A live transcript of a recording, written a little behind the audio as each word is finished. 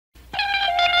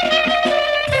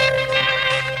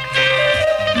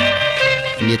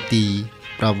នេតិ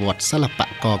ប្រវត្តិសិល្ប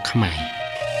ករខ្មែរ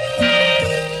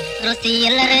រសៀ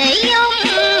លរយយំ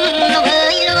លោកអើ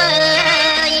យលោកអើ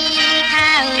យ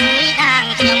ខាងខាង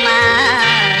ខ្ញុំមក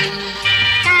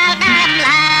កាលដើម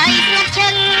ឡើយស្ងាត់ឈឹ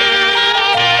ង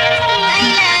អី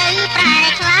លើប្រែ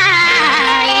ខ្លា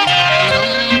យរំ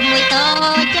មួយតូ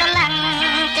ចច្រឡាំង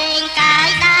កេងកាយ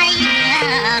ដៃ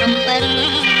រំពឹង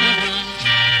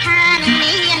ថានឹង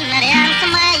មានរាំងស្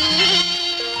មៃ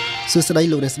សួស្តី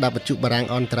លោកអ្នកស្ដាប់វិទ្យុបារាំង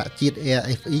អន្តរជាតិ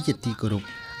RFE ជាទីគោរព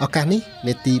ឱកាសនេះ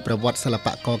នេតិប្រវត្តិសិល្ប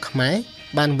ករខ្មែរ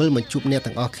បានវិលមកជួបអ្នក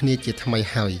ទាំងអស់គ្នាជាថ្មី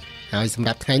ហើយសម្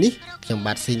រាប់ថ្ងៃនេះខ្ញុំ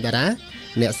បាទសេងតារា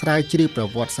អ្នកស្រាវជ្រាវប្រ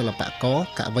វត្តិសិល្បករ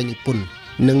កវីនិពន្ធ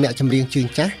និងអ្នកចម្រៀងជើង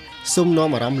ចាស់សូមនាំ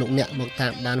អារម្មណ៍លោកអ្នកមកតា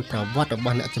មដានប្រវត្តិរប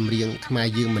ស់អ្នកចម្រៀងខ្មែរ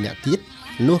យើងម្នាក់ទៀត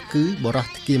នោះគឺបរោះ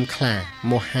ធ្គាមខ្លា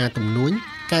មហាទំនួញ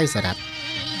កែវសារ៉ាត់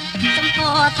សំផ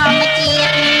ស្សធម្មជា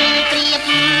តិព្រៀប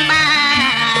បា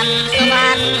នសវ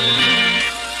ណ្ណ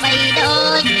បីដូ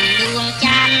ចដួង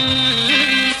ច័ន្ទ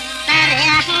តែ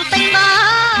រះពេញបរ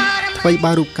ថ្មី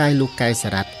បើរូបកាយលោកកែវសា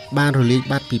រ៉ាត់បានរលាយ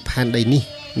បាត់ពីផែនដីនេះ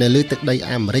នៅលើទឹកដី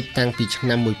អាមេរិកតាំងពីឆ្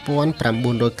នាំ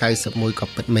1991ក៏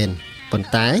ពិតមែនប៉ុន្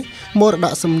តែមរត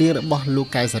កសំនៀងរបស់លោក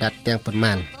កែវសារ៉ាត់ទាំងប៉ុន្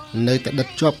មាននៅតែដិត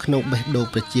ជាប់ក្នុងបេះដូង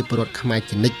ប្រជាពលរដ្ឋខ្មែរ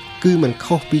ជានិច្ចគឺមិន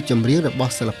ខុសពីចម្រៀងរប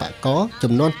ស់សិល្បករ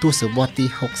ចំនួនទសវត្សរ៍ទី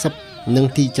60និង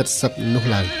ទី70នោះ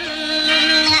ឡើយ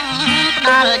ផ្ដ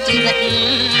ល់ជីវិតឲ្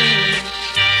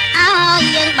យ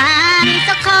យើងបាន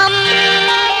សុខុម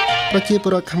ប្រជាពល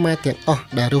រដ្ឋខ្មែរទាំងអស់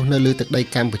ដែលរស់នៅលើទឹកដី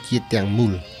កម្ពុជាទាំងមូ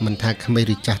លមិនថាក្មេង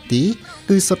ឬចាស់ទី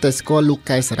គឺសុទ្ធតែស្គាល់លោក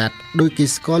កែវសារ៉ាត់ដោយគេ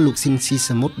ស្គាល់លោកស៊ីនស៊ីស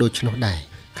មុទ្រដូច្នោះដែរ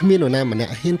គ្មាននរណាម្នា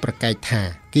ក់ហ៊ានប្រកែកថា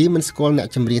គេមិនស្គាល់អ្នក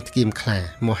ចម្រៀងធ្គាមខ្លា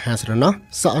មហាស្រណោះ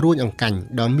សក់រួញអង្កាញ់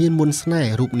ដ៏មានមុនស្នេហ៍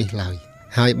រូបនេះឡើយ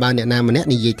ហើយបើអ្នកណាម្នាក់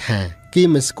និយាយថាគេ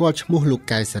មិនស្គាល់ឈ្មោះលោក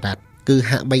កែវសារ៉ាត់គឺ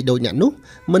ហាក់បីដូចអ្នកនោះ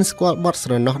មិនស្គាល់បទស្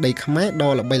រណោះដីខ្មែរដ៏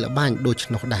ល្បីល្បាញដូច្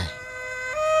នោះដែរ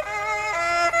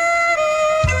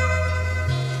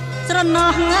ស្រ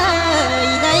ណោះអើយ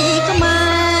ដីខ្មែ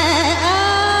រអើ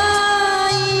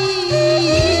យ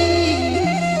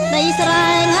ដីស្រែ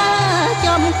ង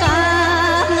ចំកា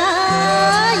រអើ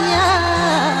យ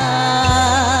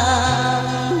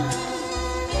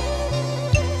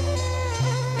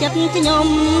ចិត្តខ្ញុំ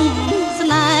ស្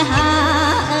នេហា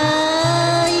អើ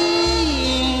យ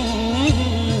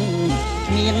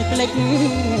មានភ្លេច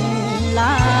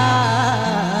ឡើយ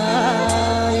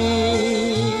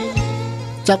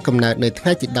ចាប់កំណើតនៅថ្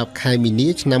ងៃទី10ខែមីនា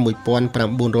ឆ្នាំ1956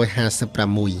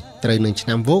ត្រូវនឹងឆ្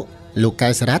នាំវកលោកកែ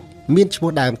វសារ៉ាត់មានឈ្មោះ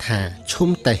ដើមថាឈុំ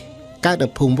តេះកើតនៅ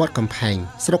ភូមិវត្តកំផែង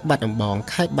ស្រុកបាត់ដំបង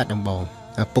ខេត្តបាត់ដំបង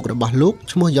ឪពុករបស់លោក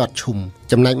ឈ្មោះយតឈុំ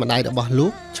ចំណែកម្ដាយរបស់លោ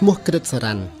កឈ្មោះក្រឹតសា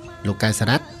រ៉ាន់លោកកែវសា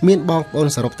រ៉ាត់មានបងប្អូន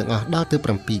សរុបទាំងអស់ដល់ទៅ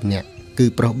7នាក់គឺ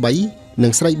ប្រុស3និ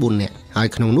ងស្រី4នាក់ហើយ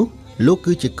ក្នុងនោះលោក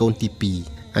គឺជាកូនទី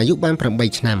2អាយុបាន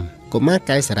8ឆ្នាំកុមារ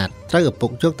កែវសារ៉ាត់ត្រូវឪពុក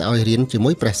យកទៅឲ្យរៀនជាមួ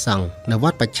យព្រះសង្ឃនៅវ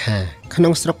ត្តបច្ឆាក្នុ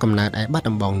ងស្រុកកំណើតឯបាត់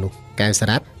ដំបងនោះកែវសា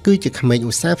រ៉ាត់គឺជាក្មេង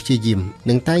ឧស្សាហ៍ព្យាយាម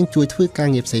និងតែងជួយធ្វើការ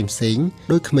ងារផ្សេងៗ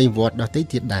ដោយក្មេងវត្តដទៃ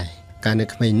ទៀតដែរកាលនៅ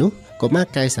ក្មេងនោះកុមារ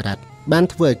កែវសារ៉ាត់បាន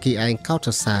ធ្វើឲ្យគេឯងកោតស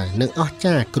រសើរនិងអស្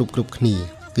ចារ្យគ្រប់គ្នា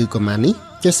គឺកុមារនេះ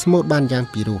ចេះស្មូតបានយ៉ាង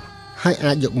ពិរោះហើយ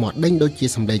អាចយកមាត់ដេញដូចជា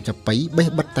សម្លេងចាប៉ីបេះ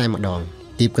បិទតែម្ដង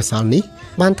ទីបកសលនេះ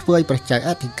បានធ្វើឲ្យព្រះចៅអ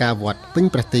ធិការវត្តពេញ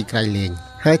ប្រទេសក្រៃលែង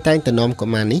ហើយតែងតែនាំកុ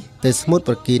មារនេះទៅស្មូត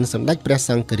ប្រគិនសម្ដេចព្រះស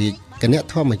ង្ឃរាជគណៈ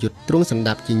ធម្មយុត្តទ្រង់សម្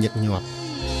ដាប់ជាញឹកញាប់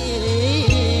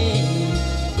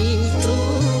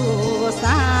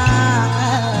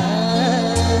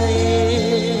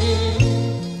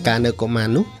កាលនៅកុមារ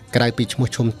នោះក្រៅពីឈ្មោះ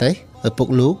ឈុំតេះឪពុក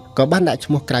លោកក៏បានដាក់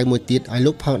ឈ្មោះក្រៅមួយទៀតឲ្យ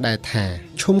លោកផងដែរថា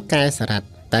ឈុំកែវសារ៉ាត់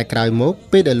តែក្រោយមក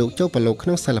ពេលដែលលោកចូលប្រឡូកក្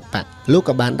នុងសិល្បៈលោក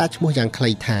ក៏បានដាក់ឈ្មោះយ៉ាងខ្លី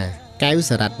ថាកែវ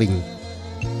សារ៉ាត់វិញ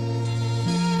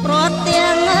ប្រ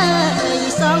ទាំងអើយ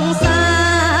សង្សារ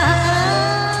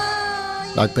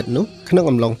ដោយពិតនោះក្នុង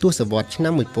អំឡុងទសវត្សរ៍ឆ្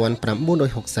នាំ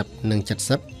1960និង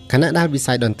70ខណៈដែលវិ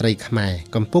ស័យតន្ត្រីខ្មែរ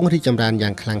កំពុងរីកចម្រើនយ៉ា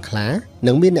ងខ្លាំងក្លា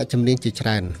និងមានអ្នកចម្រៀងជាច្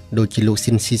រើនដូចជាលោក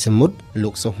ស៊ីនស៊ីសមុទ្រលោ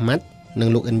កសុម៉ាត់និង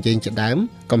លោកអិនយេងជាដើម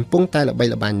កំពុងតែល្បី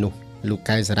ល្បាញនោះលោក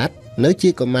កែវសារ៉ាត់នៅជា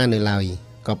កុមារនៅឡើយ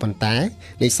ក៏ប៉ុន្តែ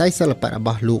និស្ស័យសិល្បៈរប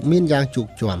ស់លោកមានយ៉ាងជោគ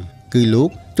ជ័យគឺលោក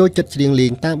ចូលចិត្តច្រៀងលេ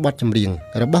ងតាមបទចម្រៀង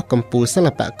របស់កំពូលសិ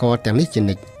ល្បករទាំងនេះជា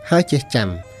និច្ចហើយចេះចាំ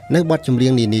នៅបទចម្រៀ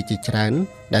ងនានាជាច្រើន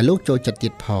ដែលលោកចូលចិត្តទៀ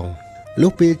តផង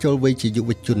លុះពេលចូលវ័យជាយុ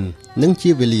វជននិងជា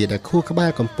វេលាដែលខួរក្បា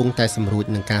លកំពុងតែសម្រួច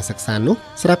នឹងការសិក្សានោះ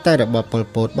ស្រាប់តែរបបប៉ុល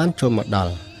ពតបានចូលមកដ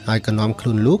ល់ហើយក៏នាំខ្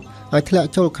លួនលោកឲ្យធ្លាក់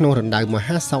ចូលក្នុងរណ្ដៅម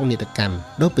ហាសោកនាដកម្ម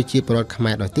ដោយប្រជាពលរដ្ឋខ្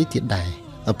មែរដទៃទៀតដែរ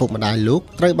ឪពុកម្ដាយលោក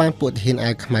ត្រូវបានពួកទាហានអា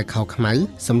វខ្មៅខោខ្មៅ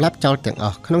សម្លាប់ចោលទាំងអ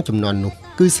ស់ក្នុងចំនួននោះ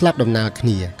គឺស្លាប់ដំណាលគ្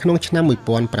នាក្នុងឆ្នាំ1977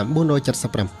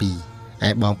ឯ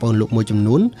បងប្អូនលោកមួយចំ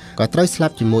នួនក៏ត្រូវស្លា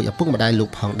ប់ជាមួយឪពុកម្ដាយលោក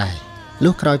ផងដែរ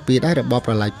លុះក្រោយពីដែលរបប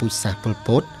ប្រល័យពូជសាសន៍ប៉ុលព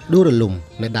តដួលរលំ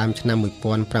នៅដើមឆ្នាំ1979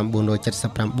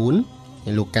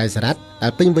លោកកែវសារ៉ាត់ដែ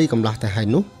លពេញវ័យកំឡោះទៅហើយ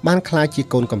នោះបានក្លាយជា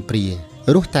កូនកំព្រា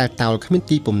រស់តែតោលគ្មាន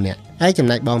ទីពំនាក់ឯចំ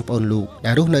ណែកបងប្អូនលោក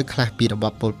ដែលរស់នៅខ្លះពីរប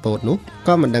បប៉ុលពតនោះ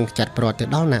ក៏មិនដឹងចាត់ប្រត់ទៅ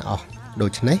ដល់ណាអស់ដូ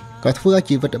ច្នេះក៏ធ្វើឲ្យ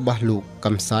ជីវិតរបស់លោក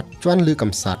កំសត់ជន់ឬ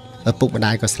កំសត់ឪពុកម្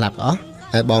ដាយក៏ស្លាប់អស់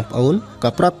ហើយបងប្អូនក៏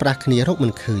ព្រាត់ប្រាសគ្នារកមិ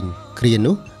នឃើញគ្រា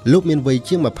នោះលោកមានវ័យ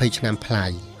ជាង20ឆ្នាំប្លា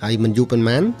យហើយមិនយូរប៉ុន្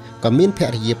មានក៏មានភ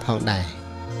រិយាផងដែរ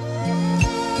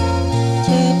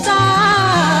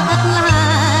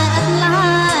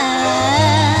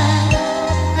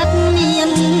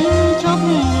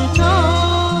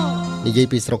និយាយ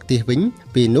ពីស្រុកទាសវិញ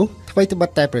ពីនោះថ្មីត្បិត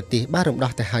តែប្រទេសបានរំ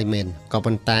ដោះទៅហើយមែនក៏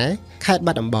ប៉ុន្តែខេត្ត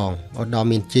បាត់ដំបងឧត្តរ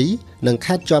មានជ័យនិង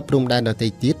ខេត្តជាប់ព្រំដែនដទៃ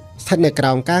ទៀតស្ថិតនៅក្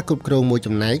រោមការគ្រប់គ្រងមួយ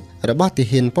ចំណែករបស់ទា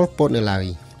ហានប៉ុលពតនៅឡើយ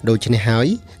ដូច្នេះហើយ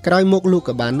ក្រោយមកលោក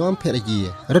ក៏បាននាំភរិយា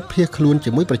រត់ភៀសខ្លួនជា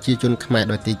មួយប្រជាជនខ្មែរ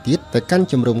ដទៃទៀតទៅកាន់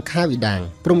ជំរំខាវីដាង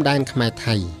ព្រំដែនខ្មែរ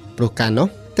ថៃព្រោះកាលនោះ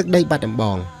ទឹកដីបាត់ដំប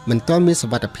ងមិនទាន់មានសុ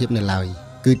វត្ថិភាពនៅឡើយ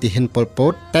គឺទាហានប៉ុលព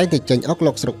តតែងតែចេញអុក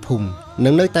ឡុកស្រុកភូមិនិ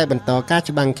ងនៅតែបន្តការ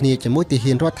ច្បាំងគ្នាជាមួយទា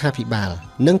ហានរដ្ឋាភិបាល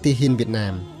និងទាហានវៀតណា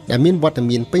មដែលមានវត្ត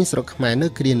មានពេញស្រុកខ្មែរនៅ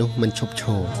គ្រានោះមិនឈប់ឈ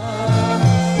រ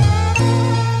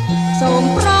សូម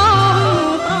ប្រ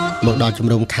មកដល់ជំ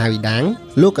រំខាវីដាង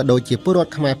លោកក៏ដូចជាពលរដ្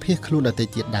ឋខ្មែរភៀសខ្លួនដទៃ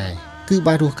ទៀតដែរគឺ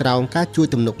បានរស់ក្រោមការជួយ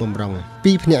ទំនុកបម្រុង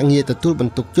ពីភ្នាក់ងារទទួលប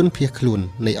ន្ទុកជនភៀសខ្លួន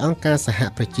នៃអង្គការសហ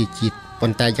ប្រជាជាតិប៉ុ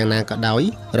ន្តែយ៉ាងណាក៏ដោយ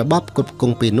របបគ្រប់គ្រ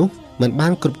ងពេលនោះមិនបា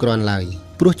នគ្រប់គ្រាន់ឡើយ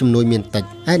ព្រោះចំនួនមានតិច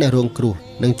ហើយដែលរងគ្រោះ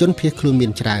និងជនភៀសខ្លួនមា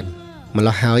នច្រើនម្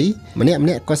ល៉េះហើយម្នាក់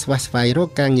ក៏ស្វះស្វែងរក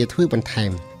ការងារធ្វើបន្ថែ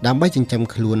មដើម្បីចិញ្ចឹម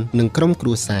ខ្លួននិងក្រុមគ្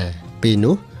រួសារពេល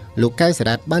នោះលោកកែវសា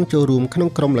រ៉ាត់បានចូលរួមក្នុង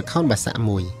ក្រុមល្ខោនបាសាក់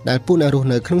មួយដែលពួកអ្នករស់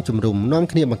នៅក្នុងជំរំនាំ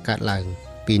គ្នាបង្កើតឡើង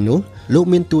ពេលនោះលោក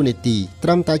មានតួនាទីត្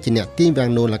រឹមតែជាអ្នកទាញវាំ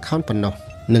ងនូនល្ខោនប៉ុណ្ណោះ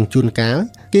និងជួនកាល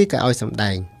គេក៏ឲ្យសម្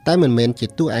ដែងតែមិនមែនជា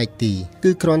តួឯកទី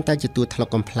គឺគ្រាន់តែជាតួថ្លុក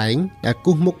កំប្លែងដែល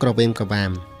គូសមុខក្រវេមក្រវា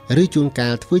មឬជួនកា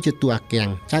លធ្វើជាតួអាគាំង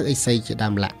ចៅអេសីជាដើ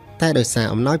មឡាក់តែដោយសារ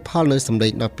អំណោយផលនៅសម្លេ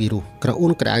ងដ៏ពីរោះក្រអួ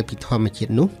នក្រអៅពីធម្មជា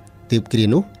តិនោះទើបគ្រា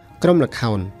នោះក្រុមល្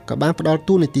ខោនក៏បានផ្ដល់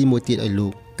តួនាទីមួយទៀតឲ្យលោ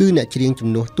កគឺអ្នកច្រៀងជំ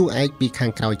នួសតួឯកពីខា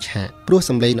ងក្រោយឆាកព្រោះ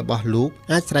សម្លេងរបស់លោក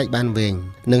អាចស្រែកបានវែង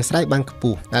និងស្រែកបានខ្ព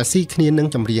ស់ដែលស៊ីគ្នានឹង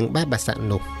ចម្រៀងបែបបាសាក់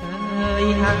នោះ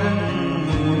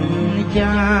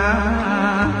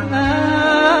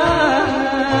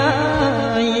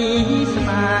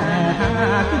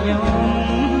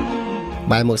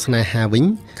បែរមកស្នេហាវិញ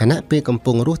ខណៈពេលកំ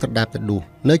ពុងរស់ត្រដាបត្រដួស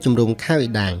នៅជំរំខាវី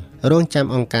ដាងរងចាំ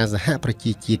អង្គការសហប្រ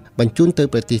ជាជាតិបញ្ជូនទៅ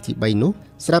ប្រទេសទី3នោះ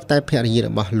ស្រាប់តែភរិយារ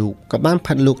បស់លោកក៏បាន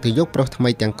ផាត់លោកទៅយកប្រុសថ្មី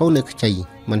ទាំងកូននៅខ្ចី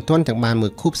មិនទាន់ទាំងបានមួ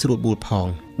យខូបស្រួលបួលផង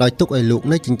ដោយទុកឲ្យលោក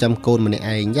នៅចិញ្ចឹមកូនម្នាក់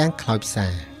ឯងយ៉ាងខ្លោចផ្សា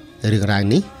រឿងរ៉ាវ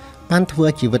នេះបានធ្វើ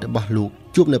ឲ្យជីវិតរបស់លោក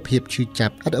ជួបនូវភាពឈឺចា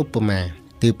ប់ឥតឧបមា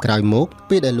ទើបក្រោយមក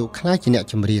ពេលដែលលោកក្លាយជាអ្នក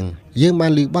ចម្រៀងយើងបា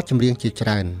នឮបទចម្រៀងជាច្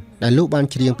រើនដែលលោកបាន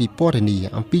ច្រៀងពីពណ៌នា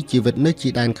អំពីជីវិតនៅជា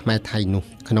ដែនខ្មែរថៃនោះ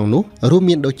ក្នុងនោះរួម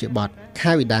មានដូចជាបទ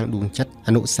ខាវីដាងដួងចិត្តអ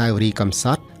នុស្សាវរីយ៍កំស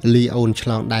ត់លីអូនឆ្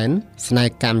លងដែនស្នេ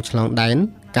ហ៍កម្មឆ្លងដែន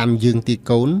កម្មយើងទី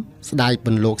កូនស្ដាយព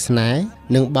ន្លកស្នេហ៍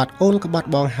និងបទអូនក្បត់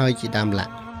បងហើយជាដើមឡា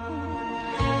ក់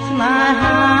ស្នេ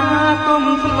ហាគុំ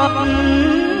ស្លុត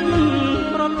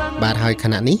បាទហើយខ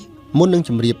ណៈនេះមុននឹងជ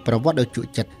ម្រាបប្រវត្តិដ៏ជក់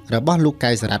ចិត្តរបស់លោក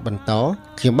កែវសារ៉ាត់បន្ត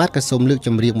ខ្ញុំបាទក៏សូមលើកច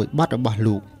ម្រៀងមួយបទរបស់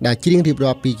លោកដែលច្រៀងរៀប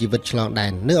រាប់ពីជីវិតឆ្លងដែ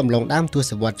ននៅអំឡុងដើមទ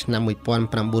សវត្សរ៍ឆ្នាំ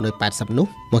1980នោះ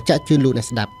មកចាក់ជូនលោកអ្នក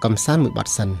ស្ដាប់កំសាន្តមួយបទ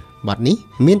សិនបទនេះ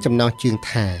មានចំណងជើង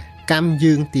ថាកម្ម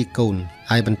យើងទីកូន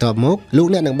ហើយបន្ទាប់មកលោក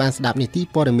អ្នកនឹងបានស្ដាប់នីតិ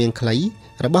ព័ត៌មានខ្លី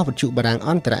របស់វិទ្យុបារាំងអ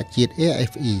ន្តរជាតិ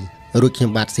AFE រួចខ្ញុំ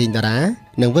បាទសេងតារា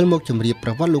នឹងវិលមកជម្រាបប្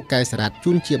រវត្តិលោកកែវសារ៉ាត់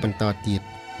ជូនជាបន្តទៀត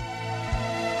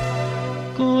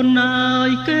កូនអើ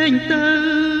យកេងទៅ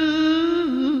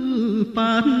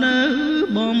ប៉ានៅ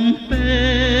បំពេ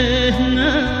ញ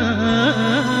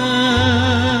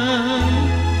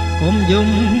កុំយំ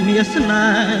វាសនា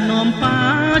នាំប៉ា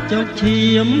ចុកឈា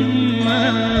ម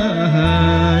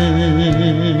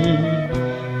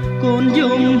កូន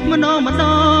យំម្ដង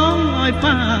ឲ្យ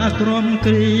ប៉ាទ្រាំ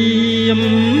ក្រៀម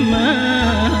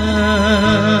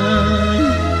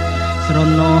ស្រ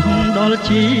ណោះដល់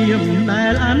ឈាមដែ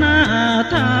លអនា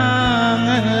ថា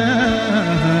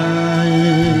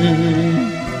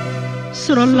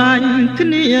ស្រឡាញ់គ្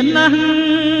នាណាស់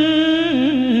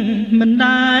មិន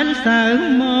ដែលសៅ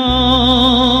ម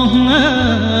ក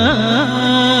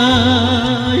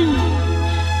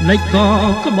លេចក៏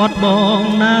ក្បត់បង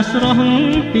ណាស្រស់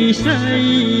ពីស្អី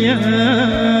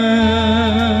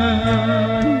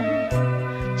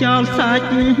ចោលសាច់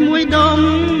មួយដុំ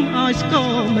ឲ្យស្គ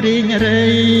មរីងរៃ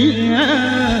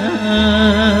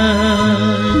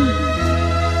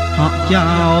ហក់ចោ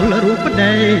លរូបប្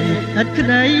តីឥតក្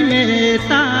តីមេត្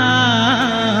តា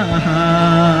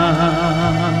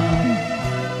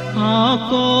អ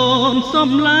កូន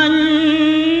សំឡាញ់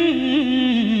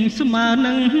ស្មើ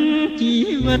នឹងជី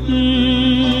វិត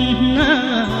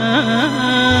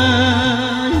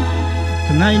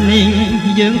ថ្ងៃនេះ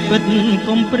យើងពិត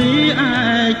កំព្រាឯ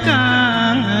កា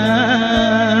ង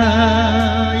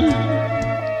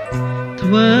ធ្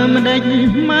វើម្ដេច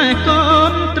ម៉ែកូ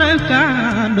នត្រូវកា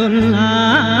រដុល្លា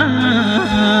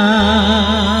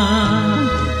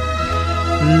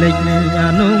រលេចអ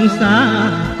នុសា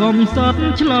កុំសត់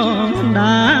ឆ្លង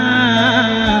ដា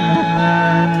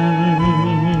ន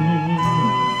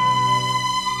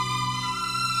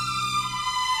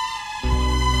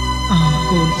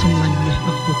កូនសំឡាញ់នេះ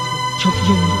ឪពុកឈប់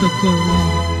យំទៅកូន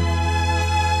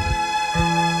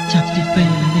ចាប់ពីពេល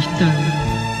នេះតើ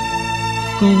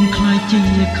កូនខ្លាចជា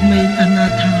ក្មេងអនា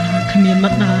ថាគ្មាន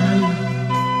ម្ដាយ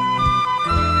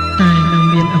តែនៅ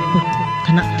មានឪពុក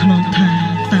ថ្នាក់ថ្នមថា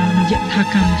តាមយថា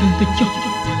កម្មយើងទៅ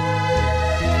ចុះ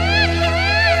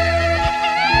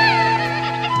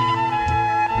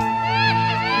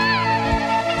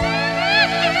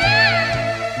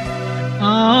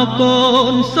កូ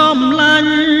នសំឡា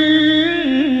ញ់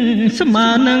ស្មើ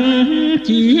នឹង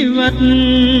ជីវិត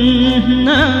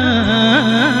ណា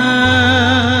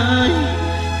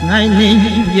ថ្ងៃនេះ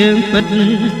យើងពិត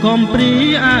កំព្រា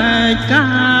អាចកា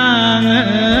ង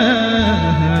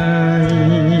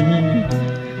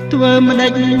ធ្វើម្ដេ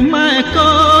ចម៉ែ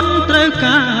កូនត្រូវ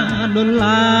ការដុល្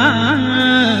លា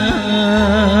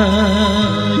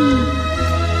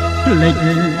រលេច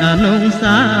អនុ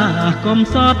សាកុំ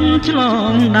សត់ឆ្ល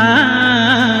ងដា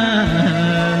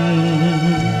ន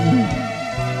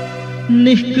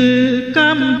នេះគឺក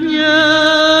ម្មយើ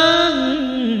ង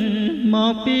ម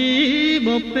កពីប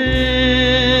ពេ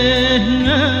ល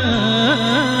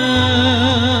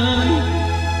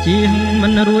ជាងមិ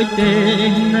នរួចទេ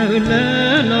នៅលើ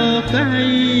លោ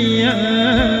កី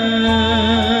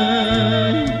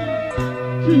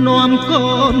នាំកូ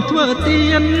នធ្វើទៀ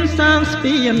នសាងស្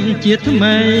ពានជាថ្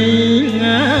មី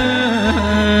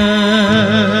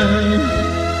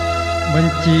ប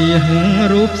ញ្ជា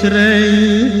រូបស្រី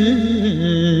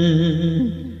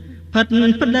ផិត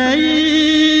ប្តី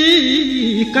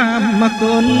កម្ម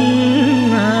គុណ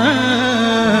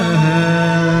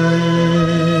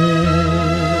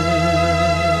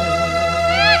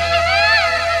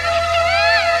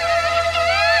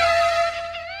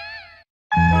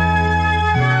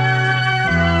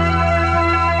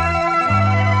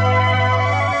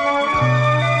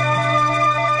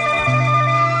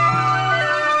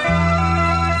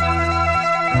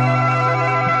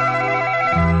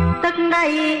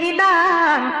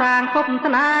សាងគប់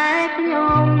ស្នេហ៍ខ្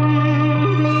ញុំ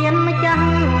មានម្ចាស់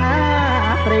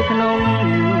ព្រៃភ្នំ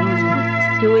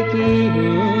ជួយជី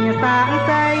សាង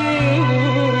សី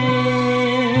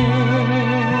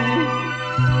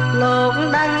លោក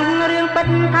ដឹងរឿងពិត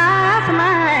ថាស្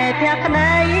នេហ៍ភក្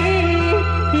តី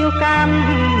ហៀវកម្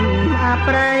មអ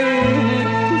ប្រៃ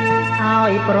ឲ្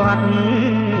យព្រាត់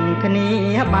គ្នា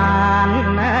បាន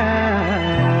ណា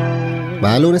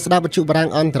បាទលោកអ្នកស្ដាប់វិទ្យុបារាំង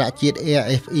អន្តរជាតិ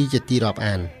AFE ជាទីរាប់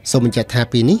អានសូមបញ្ជាក់ថា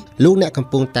ពេលនេះលោកអ្នកកំ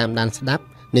ពុងតាមដានស្ដាប់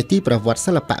នាទីប្រវត្តិ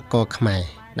សិល្បករខ្មែរ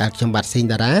ដែលខ្ញុំបាទសេង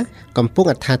តារាកំពុង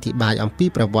អត្ថាធិប្បាយអំពី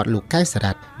ប្រវត្តិលោកកែវសា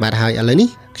រ៉ាត់បាទហើយឥឡូវនេះ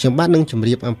ខ្ញុំបាទនឹងជម្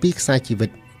រាបអំពីខ្សែជីវិត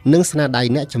និងស្នាដៃ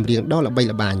អ្នកចម្រៀងដ៏ល្បី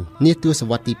ល្បាញនាទស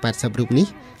វត្សរ៍ទី80រូបនេះ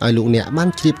ឲ្យលោកអ្នកបាន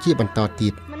ជ្រាបជាបន្តទៀ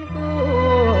ត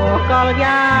កល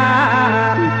យា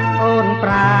អូនប្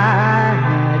រា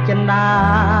ចិន្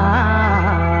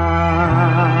តា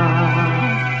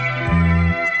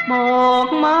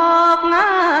មកណា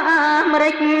អាមេ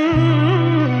រិក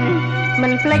មិ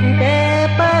នភ្លេចទេ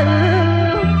បើ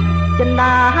ចិន្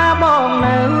តាបង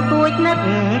នៅទួចនឹក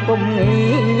ពុំងា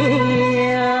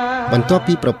បន្ទាប់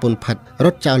ពីប្រពន្ធផិតរ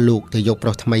ត់ចោលលោកទៅយកប្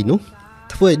រុសថ្មីនោះ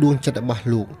ធ្វើឲ្យដួងចិត្តរបស់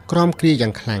លោកក្រំគ្រាយ៉ា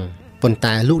ងខ្លាំងប៉ុន្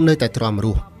តែលោកនៅតែទ្រាំរ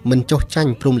ស់មិនចុះចា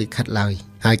ញ់ព្រំលិខិតឡើយ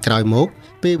ហើយក្រោយមក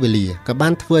ពេលវេលាក៏បា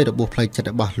នធ្វើឲ្យរបួសផ្លូវចិត្ត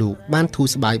របស់លោកបានធូរ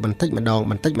ស្បើយបន្តិចម្ដ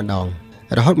ង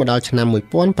រហូតមកដល់ឆ្នាំ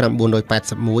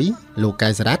1981លោកកែ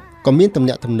វសារ៉ាត់ក៏មានទំ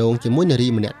នាក់ទំនងជាមួយនារី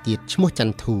ម្នាក់ទៀតឈ្មោះច័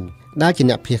ន្ទធូដែលជា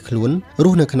អ្នកភៀសខ្លួនរ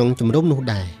ស់នៅក្នុងជំរំនោះ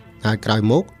ដែរហើយក្រោយ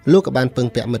មកលោកក៏បានពឹង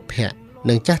ពាក់មិត្តភ័ក្តិ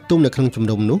និងចាស់ទុំនៅក្នុងជំ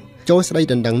រំនោះចូលស្ដី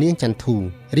ដណ្ដឹងនាងច័ន្ទធូ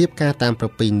រៀបការតាមប្រ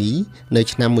ពៃណីនៅ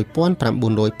ឆ្នាំ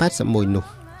1981នោះ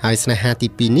ហើយស្នេហាទី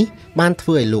2នេះបានធ្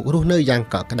វើឲ្យលោករស់នៅយ៉ាង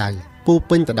កក់ក្ដៅពោ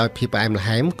ពេញទៅដោយភាពផ្អែមល្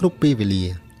ហែមគ្រប់ពេលវេលា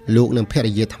លោកនិងភ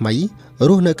រិយាថ្មីរ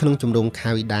ស់នៅក្នុងជំរំ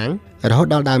ខាវីដាងរហូត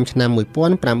ដល់ដើមឆ្នាំ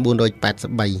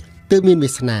1983ទើបមានវា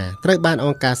សនាត្រូវបានអ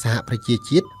ង្គការសហប្រជា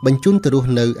ជាតិបញ្ជូនទៅរស់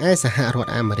នៅឯសហរដ្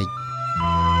ឋអាមេរិក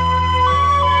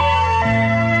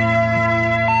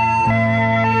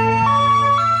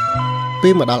ពេ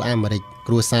លមកដល់អាមេរិក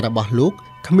គ្រួសាររបស់លោក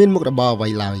គ្មានមុខរបរអ្វី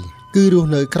ឡើយ គឺរស់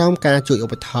នៅក្រោមការជួយឧ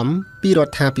បត្ថម្ភពីរ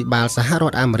ដ្ឋាភិបាលសហរ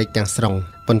ដ្ឋអាមេរិកទាំងស្រុង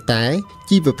ប៉ុន្តែ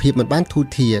ជីវភាពមិនបានធូរ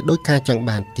ធារដោយការចង់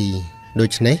បានទីដូ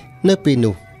ច្នេះនៅពេល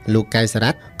នោះលោកកែវសា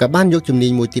រ៉ាត់ក៏បានយកជំនា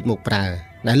ញមួយទៀតមកប្រើ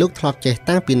ដែលលោកធ្លាប់ចេះ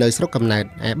តាំងពីនៅស្រុកកំណើត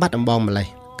ឯបាត់ដំបងម្លេះ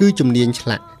គឺជំនាញឆ្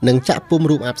លាក់និងចាក់ពុម្ព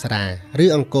រូបអប្សរាឬ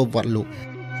អង្គរវត្តលោក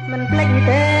មិនភ្លេច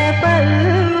ទេបើ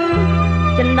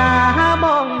ចិន្តាប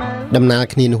ងនៅដំណើរ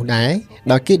គ្នានោះដែរ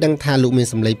ដោយគេដឹងថាលោកមាន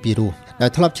សម្លេងពីរោះដោ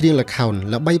យធ្លាប់ច្រៀងល្ខោន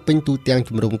ល្បីពេញទូទាំង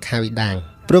ជំរំខាវដាង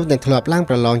ព្រមទាំងធ្លាប់ឡើង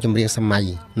ប្រឡងចម្រៀងសម័យ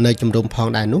នៅជំរំផង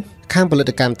ដែរនោះខាងផលិ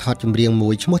តកម្មថតចម្រៀងមួ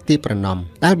យឈ្មោះទីប្រណំ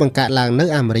ដែលបង្កើតឡើងនៅ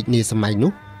អាមេរិកនាសម័យ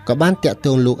នោះក៏បានតាក់ទ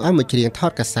ងលោកឲ្យមកច្រៀងថ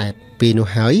តកាសែតពេលនោះ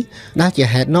ហើយដែលជា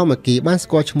ហេតុនាំឲ្យគេបានស្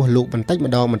គាល់ឈ្មោះលោកបន្តិច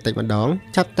ម្ដង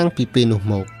ចាប់តាំងពីពេលនោះ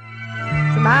មក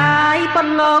ស្ដាយប៉ុន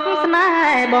លោកស្នេ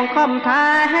ហ៍បងខំថែ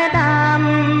ដាំ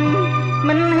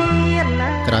មិនហ៊ានណា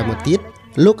ក្រោយមកទៀត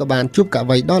លោកក៏បានជួបក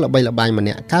វីដ៏ល្បីល្បាញម្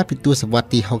នាក់កាលពីទសវត្ស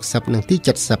រ៍ទី60និងទី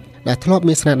70ដែលធ្លាប់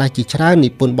មានស្នាដៃជាច្រើននិ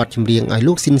ពន្ធបទចម្រៀងឲ្យ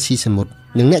លោកស៊ីនស៊ីសមុទ្រ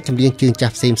និងអ្នកចម្រៀងជើងចា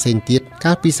ស់ផ្សេងទៀត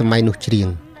កាលពីសម័យនោះច្រៀង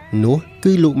នោះ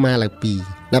គឺលោកម៉ាឡៅពី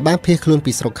ដែលបានភៀសខ្លួន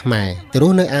ពីស្រុកខ្មែរទៅរ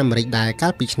ស់នៅអាមេរិកដែរកា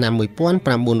លពីឆ្នាំ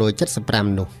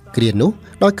1975នោះគ្រានោះ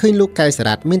ដោយឃើញលោកកែវសា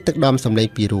រ៉ាត់មានទឹកដមសម្លេង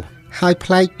ពីរោះហើយប្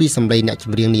លែកពីសម្លេងអ្នកច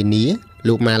ម្រៀងនានា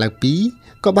លោកម៉ាឡៅពី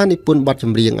ក៏បាននិពន្ធបទច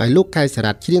ម្រៀងឲ្យលោកកែវសា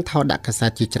រ៉ាត់ច្រៀងថតដាក់កាសែ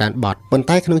តជាច្រើនបទប៉ុន្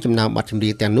តែក្នុងចំណោមបទចម្រៀ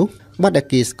ងទាំងនោះបទដែល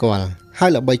គេស្គាល់ហើយ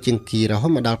ល្បីជាងគេរហូ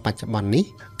តមកដល់បច្ចុប្បន្ននេះ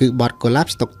គឺបទកូឡាប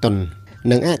ស្តុកតុន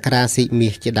និងអក្សរាស៊ីមា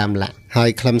សជាដើមឡាក់ហើយ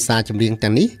ខ្លឹមសារចម្រៀង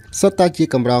ទាំងនេះសុទ្ធតែជា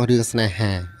កម្រងរឿងស្នេ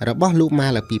ហារបស់លោកម៉ា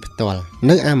ឡៅពីផ្ទាល់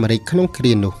នៅអាមេរិកក្នុងគ្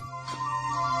រានោះ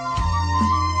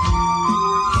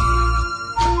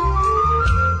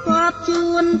គាត់ជួ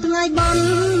នថ្ងៃបំ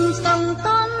ស្ទង់ត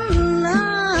ន់ណា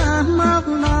មក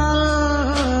ដ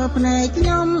ល់ភ្នែកខ្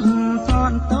ញុំស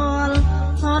នតល់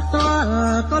ថតតល់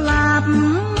កូឡាប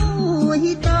មួយ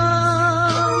ត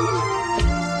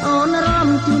អូនរំ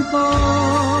ជូនព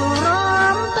រ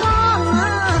មត្រង់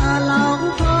លោក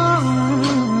ផង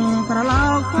ប្រឡោ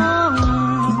កផង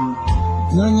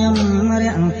ញញឹម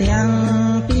រាំងទាំង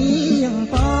ពីង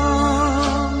ព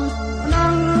ងដ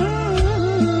ង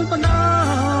បដ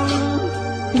ង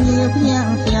ភ្ញៀវភ្ញាំង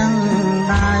ទាំង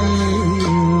ដៃ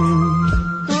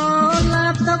ក៏ឡា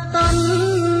ប់ទឹកតន់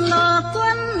លោកគុ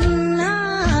ណណា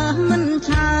មិន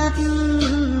ឆាត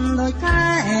ដោយខែ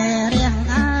រាំង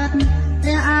អាត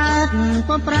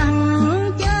ក៏ប្រាំង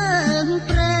ជើង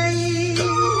ព្រៃ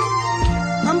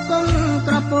កំពុង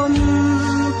ក្រពុំ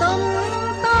តុង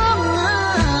តង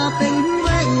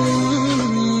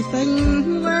ពេញ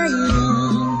វ័យ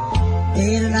ពេ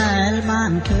លដែលបា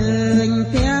នឃើញ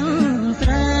ទាំងស្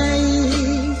រី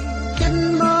ចិន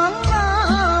បង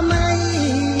មី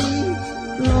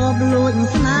លោបលួច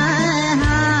ស្នេ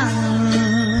ហា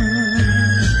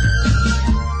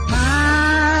បើ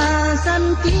សិន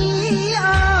ជា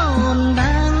អូន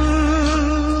ដឹង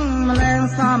ម្លែង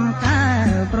សំកែ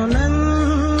ប្រលឹង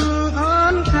អូ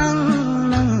នខឹង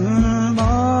នឹងប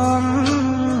ង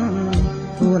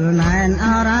ទូលណែនអ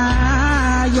រា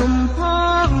យំផ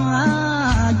ង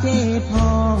ជេផ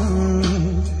ង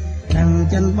ដឹង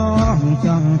ចិនបងច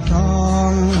ង់ស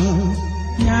ង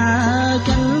ញ៉ា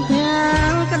ចិនភាំ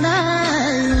ងក្ដី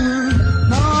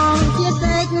បងជា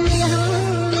សេចមាស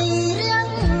នេះរៀង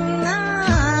ណា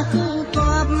គូគ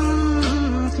ប់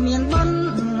គ្មានបន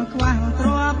ខ្វះទ្រ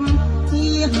បគៀ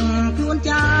ងខ្លួន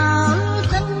ចោល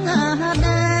ទឹកដី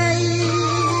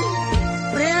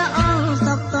ព្រះអង្គ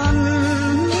សុខតន់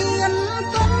មាន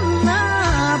គុណណា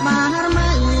បារ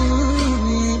មី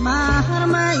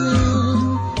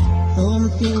សូម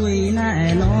ជួយណែ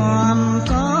នាំ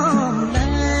សូម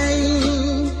ដី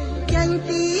ចេញ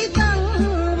ពីកាំង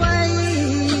វ័យ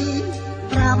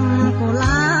ប្រាប់កូ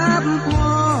ឡាបផ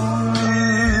ង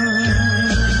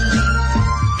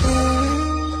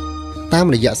តាម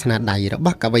រយៈស្នាដៃរប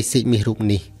ស់កវីស៊ីមាសរូប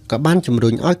នេះក៏បានជំរុ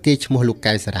ញឲ្យគេឈ្មោះលោក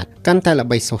កែវសារ៉ាត់កាន់តែល្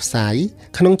បីសុសសាយ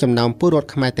ក្នុងចំណោមពលរដ្ឋ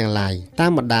ខ្មែរទាំងឡាយតា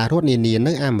មបណ្ដារដ្ឋនានា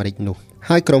នៅអាមេរិកនោះ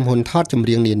ហើយក្រុមហ៊ុនថតចម្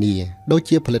រៀងនានាដូច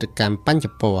ជាផលិតកម្មបញ្ច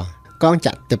ពរកង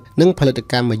ចាក់ទឹកនិងផលិត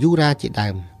កម្មមយូរ៉ាជាដើ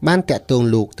មបានតាក់ទង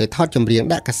លោកទៅថតចម្រៀង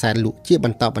ដាក់កាសែតលក់ជាប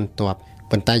ន្តបន្ទាប់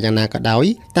ប៉ុន្តែយ៉ាងណាក៏ដោយ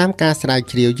តាមការស្រាវ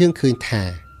ជ្រាវយើងឃើញថា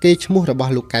គេឈ្មោះរប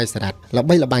ស់លោកកែវសារ៉ាត់ល្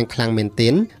បីល្បាញខ្លាំងមែនទែ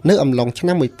ននៅអំឡុងឆ្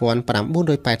នាំ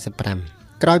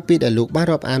1985ក្រោយពីដែលលោកបាន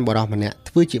រាប់អានបរិសម្នាក់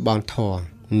ធ្វើជាបងធរ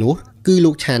នោះគឺ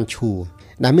លោកឆានឈួរ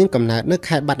ដែលមានកំណើតនៅ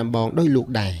ខេត្តបាត់ដំបងដោយលោក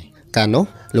ដែរកាលនោះ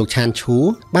លោកឆានឈួរ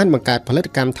បានបង្កើតផលិត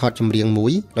កម្មថតចម្រៀងមួ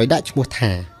យដោយដាក់ឈ្មោះ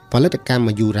ថាផលិតកម្មម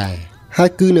យូរ៉ាហើយ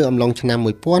គឺនៅអំឡុងឆ្នាំ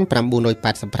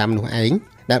1985នោះឯង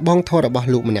ដែលបងធររបស់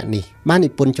លោកម្នាក់នេះបាននិ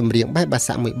ពន្ធចម្រៀងបែបបា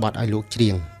សាក់មួយបទឲ្យលោកច្រៀ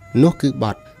ងនោះគឺប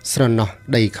ទស្រណោះ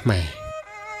ដីខ្មែរ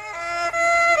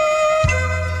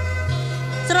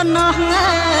ស្រណោះ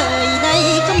ដី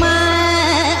ខ្មែរ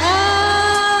អើ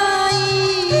យ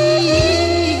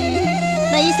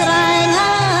ស្រែង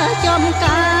ចំ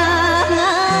ការ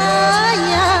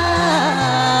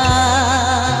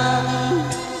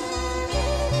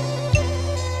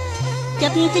ចិ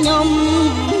ត្តខ្ញុំ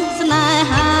ស្នេ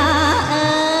ហា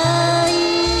អើយ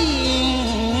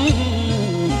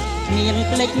មាន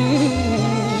ក្លេច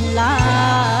ឡើ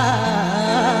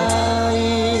យ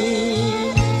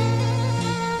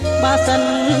បើសិន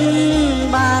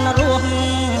បានរស់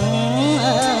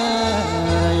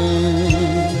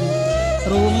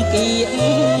រួមគៀ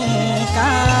ង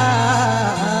កា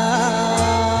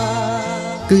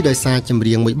គឺដោយសារចម្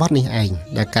រៀងមួយបទនេះឯង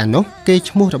ដែលកាលនោះគេ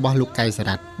ឈ្មោះរបស់លោកកែវសា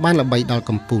រ៉ាត់បានល្បីដល់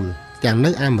កំពូលទាំងនៅ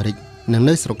អាមេរិកនិង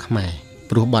នៅស្រុកខ្មែរ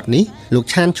ព្រោះបទនេះលោក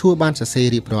ឆានឈួរបានសរសេរ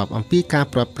រៀបរាប់អំពីការ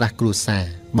ព្រាត់ប្រាសគ្រួសារ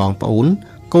បងប្អូន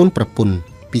កូនប្រពន្ធ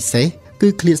ពិសេសគឺ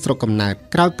ឃ្លាតស្រុកកំណើត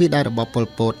ក្រោយពីដែលរបបប៉ុល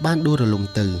ពតបានដួលរលំ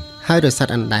ទៅហើយរសា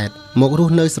ត់អណ្ដែតមករ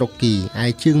ស់នៅស្រុកគីឯ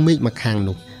ជើងមេឃមកខាង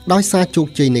នោះដោយសារជោគ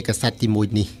ជ័យនៃកាសែតទី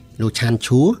1នេះលោកឆាន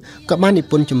ឈួរក៏បាននិ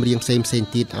ពន្ធចម្រៀងផ្សេងៗ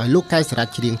ទៀតឲ្យលោកកែវសារ៉ា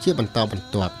ត់ច្រៀងជាបន្តបន្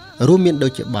ទាប់រួមមានដូ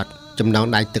ចជាបទចំណង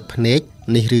ដៃទឹកភ្នែក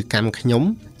នេះឬកម្មខ្ញុំ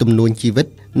ទំនួញជីវិត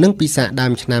និងពិសាដើ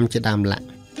មឆ្នាំជាដើមឡាក់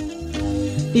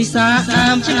ពិសាដើ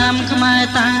មឆ្នាំខ្មែរ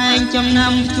តែងចំ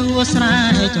ណាំជួស្រែ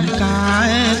ចំកា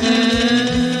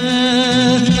រ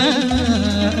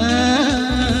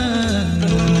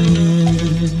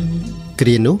គ្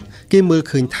រានោះគេមើល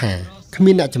ឃើញថាគ្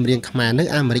មានអ្នកចម្រៀងខ្មែរនៅ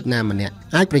អាមេរិកណាម្នាក់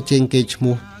អាចប្រជែងគេឈ្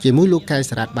មោះជាមួយលោកកែវ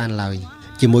សារ៉ាត់បានឡើយ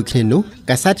ជាមួយគ្នានោះ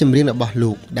កាសែតចម្រៀងរបស់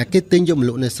លោកដែលគេទិញយកមក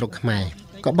លក់នៅស្រុកខ្មែរ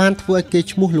ក៏បានធ្វើឲ្យគេ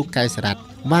ឈ្មោះលោកកែវសារ៉ាត់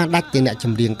បានដាច់ទាំងអ្នកច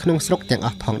ម្រៀងក្នុងស្រុកទាំងអ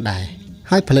ស់ផងដែរ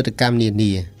ហើយផលិតកម្មនា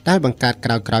នាដែលបង្កើតក្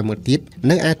រោយៗមកទៀត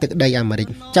នៅឯទឹកដីអាមេរិក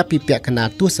ចាប់ពីពាក់កណ្ដាល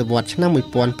ទសវត្សរ៍ឆ្នាំ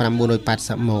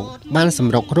1980មកបានស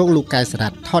ម្រុករកលោកកែវសារ៉ា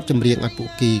ត់ថតចម្រៀងឲ្យពួក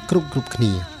គេគ្រប់គ្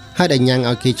នាហើយដែលញ៉ាំង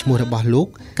ឲ្យគេឈ្មោះរបស់លោក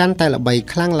កាន់តែល្បី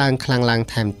ខ្លាំងឡើង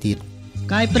ថែមទៀត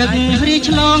កាយព្រឹករី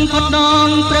ឆ្លងផុតដង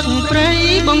ព្រឹកព្រៃ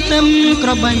បងទឹមក្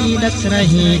របីដឹកស្រី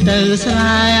ទៅស្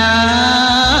រែ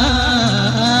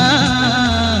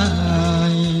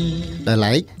ដល់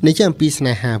ឡែកនេះជាអំពីស្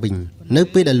នេហាវិញនៅ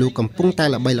ពេលដែលលោកកំពុងតែ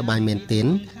ល្បីល្បាញមែនទែន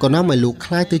ក៏នាំឲ្យលោក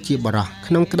ក្លាយទៅជាបរិះ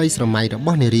ក្នុងក្តីស្រមៃរប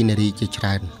ស់នារីជាច្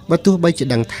រើនបើទោះបីជា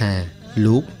ដឹងថា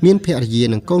លោកមានភរិយា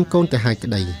និងកូនទៅហើយក្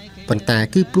តីប៉ុន្តែ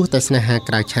គឺព្រោះតែស្នេហា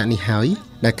ក្រៅឆាកនេះហើយ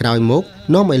ដែលក្រោយមក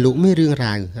នាំឲ្យលោកមានរឿង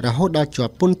រ៉ាវរហូតដល់ជា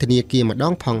ប់ពន្ធនាគារម្ដ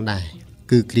ងផងដែរ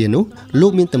គឺគ្រានោះលោ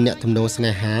កមានទំនាក់ទំនងស្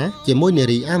នេហាជាមួយនា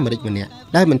រីអាមេរិកម្នាក់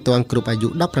ដែលមិនទាន់គ្រប់អាយុ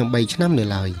18ឆ្នាំនៅ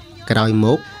ឡើយក្រោយម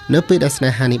កនៅពេលដែលស្នេ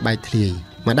ហានេះបែកធ្លាយ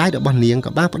ម្ដាយរបស់នាង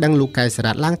ក៏បានប្តឹងលោកកែវសា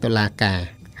រ៉ាត់ឡើងតុលាការ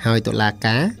ហើយតុលា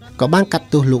ការក៏បានកាត់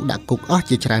ទោសលោកដាក់គុកអស់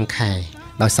ជាច្រើនខែ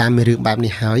ដោយសារមានរឿងបែប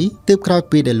នេះហើយទើបក្រោយ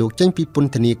ពេលដែលលោកចេញពីព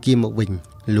ន្ធនាគារមកវិញ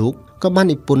លោកក៏បាន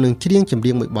និពន្ធនឹងច្រៀងចម្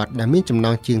រៀងមួយបទដែលមានចំណ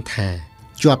ងជើងថា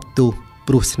ជាប់ទោស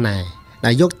ព្រោះស្នេហ៍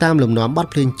ដែលយកតាមលំនាំបទ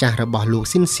ភ្លេងចាស់របស់លោក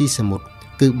ស៊ីនស៊ីសមុទ្រ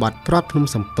គឺបទព្រាត់ភ្នំ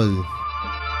សំពៅ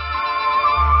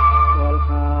វល់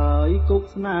ហើយគុក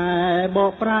ស្នេហ៍ប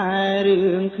កប្រែរឿ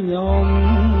ងខ្ញុំ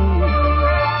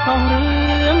ខំ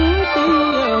រឿងទី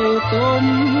ទុំ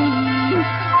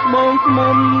បងខ្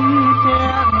មុំភ័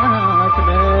ក្រក្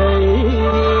ដី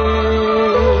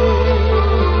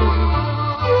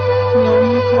ខ្ញុំ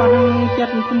ខ្វះចិ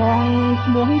ត្តស្មងឈ្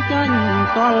មោះចាញ់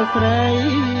តល់ស្រី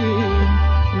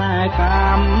ស្នេហ៍ក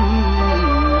ម្ម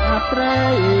អប្រៃ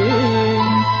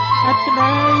អត់ក្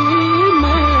ដី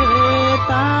មេត្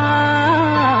តា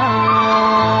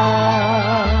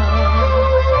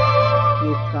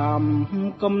យុកម្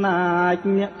មកំណាច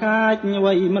អ្នកកាច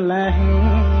វ័យម្លេះ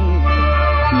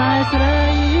ស្នេហ៍ស្រី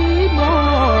ប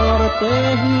រទេ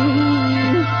ស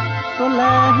ក៏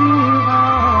លែងអ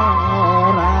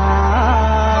រា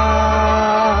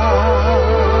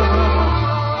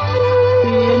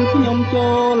ខ្ញុំ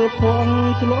ចូលភង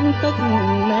ឆ្លងទឹក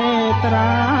នេត្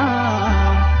រា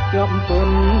ជាប់ព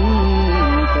ន្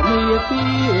ធនាគា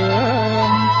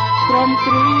រក្រុម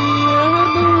គ្រា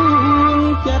ដួង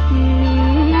ចិត្ត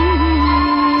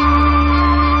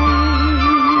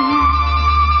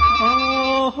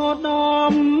អូ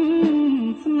ដំ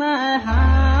ស្នេហា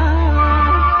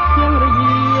ខ្ញុំរ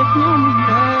យាខ្ញុំ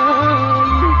ហើ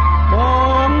យប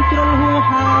ងជ្រុលហួ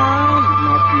ហើយម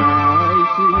កហើយ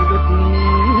ជីវិត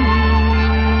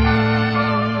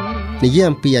និយាយ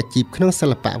អំពីអាជីពក្នុងសិ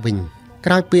ល្បៈវិញ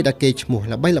ក្រោយពេលដែលគេឈ្មោះ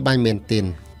ល្បីល្បាញមែនទែន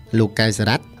លោកកែវសា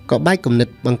រ៉ាត់ក៏បែកគំនិត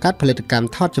បង្កើតផលិតកម្ម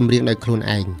ថតចម្រៀងដោយខ្លួន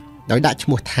ឯងដោយដាក់ឈ្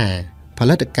មោះថាផ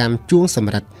លិតកម្មជួងស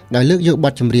ម្រិតដោយលើកយកប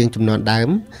ទចម្រៀងចំនួនដើម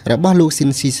របស់លោកស៊ីន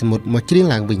ស៊ីសមុទ្រមកច្រៀង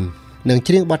ឡើងវិញនិង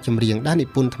ច្រៀងបទចម្រៀងដែលនិ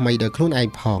ពន្ធថ្មីដោយខ្លួនឯង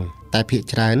ផងតែភាគ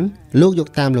ច្រើនលោកយក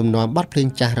តាមលំនាំបទភ្លេង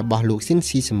ចាស់របស់លោកស៊ីន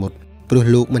ស៊ីសមុទ្រព្រោះ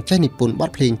លោកមិនចេះនិពន្ធបទ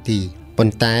ភ្លេងទីប៉ុ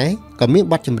ន្តែក៏មាន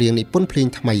បទចម្រៀងនិពន្ធភ្លេង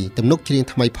ថ្មីទំនុកច្រៀង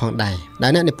ថ្មីផងដែរដែ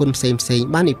លអ្នកនិពន្ធផ្សេង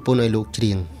បាននិពន្ធឲ្យលោកច្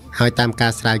រៀង ហើយតាមកា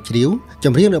រស្រាវជ្រាវច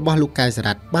ម្រៀងរបស់លោកកែវសា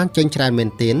រ៉ាត់បានចេញច្រើនមែន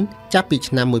ទែនចាប់ពី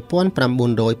ឆ្នាំ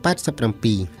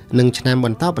1987និងឆ្នាំប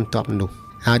ន្តបន្ទាប់នោះ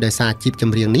ហើយដោយសារអាជីពច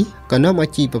ម្រៀងនេះក៏នាំឲ្យ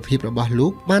ជីវភាពរបស់លោ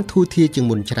កបានធូរធារជាង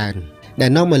មុនច្រើនដែ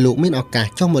លនាំឲ្យលោកមានឱកាស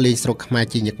ចុះមកលេងស្រុកខ្មែរ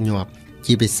ជាញឹកញាប់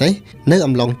ជាពិសេសនៅ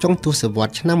អំឡុងចុងទសវត្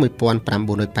សរ៍ឆ្នាំ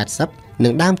1980និ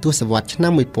ងដើមទសវត្សរ៍ឆ្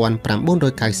នាំ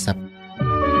1990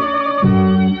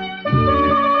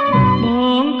ប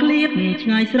ងក្លៀតឆ្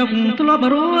ងាយស្រុកធ្លាប់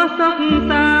រស់សុខសាន្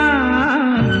ត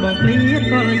បងក្លៀត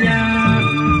កល្យាន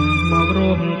មករ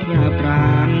ស់ផ្ញើប្រា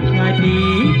ណឆ្ងាយពី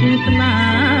ជើងស្នា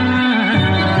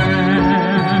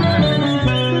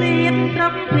ក្លៀតស្រុ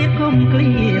កក្លៀតគុំក្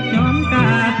លៀតចំកា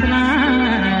រស្នេ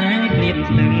ហ៍ក្លៀត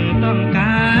ស្ទឹងដង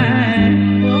កា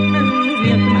បងនឹង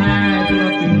វាស្នេហ៍ធ្លា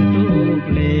ប់ពីទូ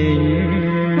ភ្លេង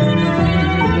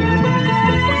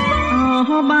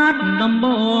បាត់ដំប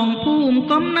ងភូមិ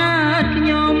កំណើតខ្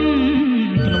ញុំ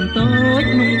ក្នុងតូច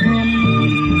ក្នុងធំ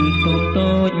កូន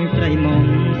តូចស្រីមុំ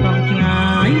សងឆ្ងា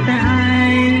យតែឯ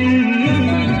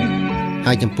ង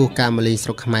ហើយចំពោះការមកលេងស្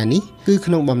រុកខ្មែរនេះគឺ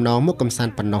ក្នុងបំណងមកកំសាន្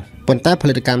តប៉ុណ្ណោះប៉ុន្តែផ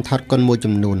លិតកម្មថតកុនមួយ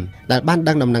ចំនួនដែលបាន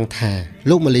ដឹងដំណឹងថា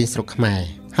លោកមកលេងស្រុកខ្មែរ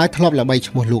ហើយធ្លាប់ល្បី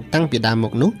ឈ្មោះលោកតាំងពីដើមម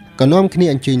កនោះក៏នាំគ្នា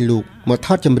អញ្ជើញលោកមកថ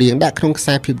តចម្រៀងដាក់ក្នុងខ្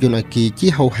សែភាពយន្តឲ្យគីជា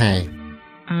ហូហែ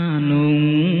អានុង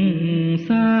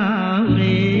សា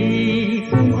រី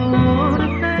គុំអរ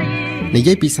តីនិ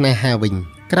យាយពីស្នេហាវិញ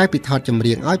ក្រៅពីថតចម្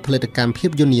រៀងឲ្យផលិតកម្មភាព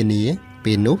យន្តនានា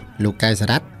ពេលនោះលោកកែវសា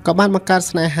រ៉ាត់ក៏បានបង្កើត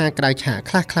ស្នេហាក្រៅឆាក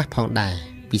ខ្លះៗផងដែរ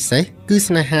ពិសេសគឺ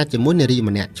ស្នេហាជាមួយនារី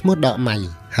ម្នាក់ឈ្មោះដកម៉ៃ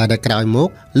ហើយដល់ក្រោយមក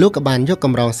លោកក៏បានយកក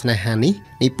ម្រងស្នេហានេះ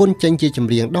និពន្ធចេញជាច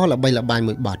ម្រៀងដ៏ល្បីល្បាញ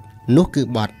មួយបទនោះគឺ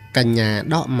បទកញ្ញា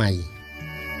ដកម៉ៃ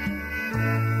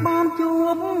បានជួ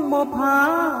បបុប្ផា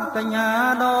កញ្ញា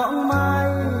ដកម៉ៃ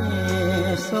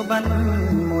សុបិន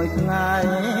មួយថ្ងៃ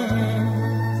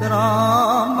ស្រ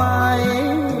មៃ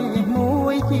មួ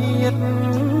យជាតិ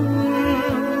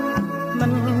មិ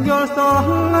នយល់សោះ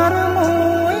ឬ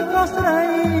មួយក៏ស្រី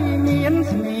មាន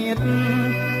ស្នៀត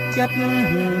ចិត្ត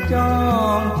ច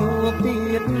ង់ជួបទៀ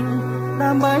ត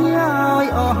ដើម្បីឲ្យ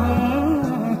អស់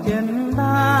ចិន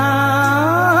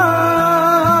ដា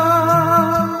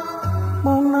ប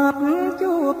ងណាត់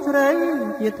ជួបស្រី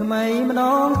ជាថ្មីម្ដ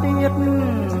ងទៀត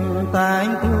តែង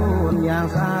ខ្លួនយ៉ាង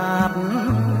ស្អាត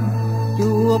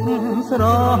ជួបស្រ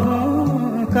ស់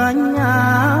កញ្ញា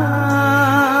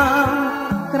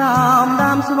ក្រោម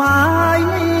ដើមស្វាយ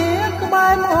នេះក្បែ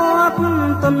រមាត់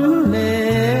ទន្លេ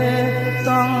ស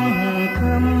ង្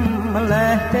ឃឹមម្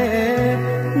លេះទេ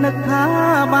នឹកថា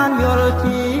បានយល់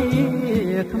ជា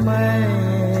ថ្មី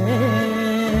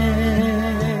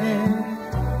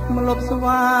ម្លប់ស្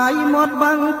វាយមាត់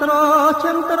បាំងត្រ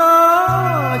ជើងត្រ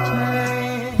ឆេ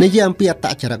និយាយអំពីអត្ត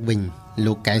ចរិតវិញ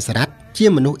លោកកែវសារ៉ាត់ជា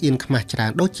មនុស្សអៀនខ្មាស់ច្រើ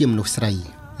នដូចជាមនុស្សស្រី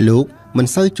លោកមិន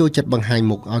សូវចូលចិត្តបង្ហាញ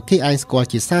មុខឲ្យគេឯងស្គាល់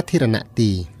ជាសាធារណៈទេ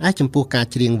ឯចំពោះការ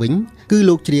ច្រៀងវិញគឺ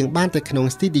លោកច្រៀងបានតែក្នុង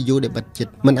ស្ទីឌីយោដែលបិទជិត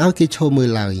មិនឲ្យគេឈរមើល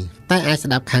ឡើយតែអាចស្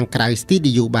ដាប់ខាងក្រៅស្ទី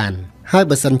ឌីយោបានហើយ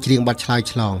បើសិនច្រៀងបាត់ឆ្លើយ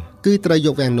ឆ្លងគឺត្រូវយ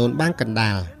កវាំងនូនបានកណ្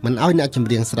ដាលមិនឲ្យអ្នកចម្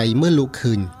រៀងស្រីមើលលោក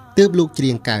ឃើញទើបលោកច្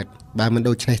រៀងកើតបើមិន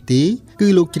ដូច្នេះទេគឺ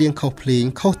លោកច្រៀងខុសភ្លេង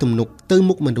ខុសទំនុកទៅ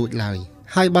មុខមិនរួចឡើយ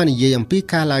ហើយបើនិយាយអំពី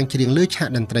ការឡើងច្រៀងលើឆាក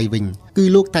តន្ត្រីវិញគឺ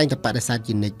លោកតែងតែបដិសេធ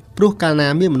ជានិច្ចព្រោះកាលណា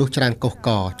មានមនុស្សច្រើនកុសក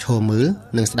ឈរមើល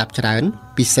និងស្ដាប់ច្រើន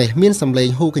ពិសេសមានសម្លេង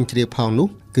ហ៊ូកញ្ជ្រៀវផងនោះ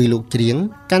គឺលោកច្រៀង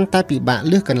កាន់តែពិបាក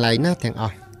លើសកន្លែងណាទាំងអ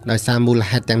ស់ដោយសារមូល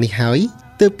ហេតុទាំងនេះហើយ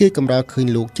ទើបគេកម្រឃើញ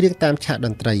លោកច្រៀងតាមឆាកត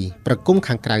ន្ត្រីប្រគំ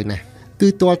ខាងក្រៅណាស់គឺ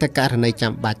ទាល់តែករណី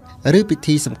ចាំបាច់ឬពិ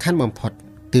ធីសំខាន់បំផុត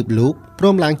ទើបលោកព្រ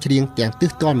មឡើងច្រៀងទាំងទិ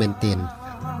សទាល់មែនទែន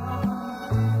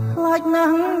ខ្លាចណា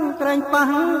ស់ក្រែងប៉ះ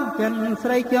ចិនស្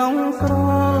រីចង់ស្រ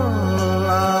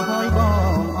លាហើយប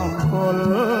ងអង្គុល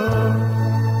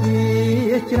ជា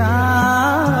ច្រើ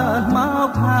នម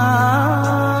កហើ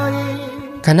យ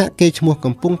ខណៈគេឈ្មោះ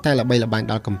កំពុងតែល្បីល្បាញ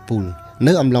ដល់កំពូល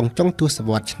នៅអំឡុងចុងទស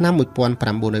វត្សរ៍ឆ្នាំ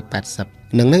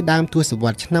1980និងនៅដើមទសវ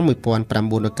ត្សរ៍ឆ្នាំ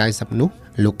1990នោះ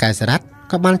លោកកែវសារ៉ាត់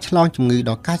ក៏បានឆ្លងជំងឺ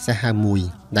ដ៏កាចសាហាវមួយ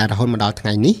ដែលរហូតមកដល់ថ្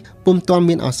ងៃនេះពុំទាន់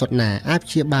មានឱសថណាអាច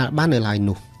ព្យាបាលបាននៅឡើយ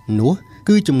នោះ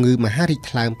គឺជំងឺមហារីក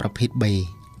ថ្លើមប្រភេទ B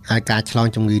ហើយការឆ្លង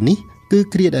ជំងឺនេះគឺ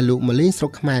គ្រាដែលលោកមកលេងស្រុ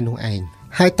កខ្មែរនោះឯង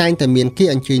ហើយតែងតែមានគេ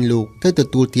អញ្ជើញលោកទៅទ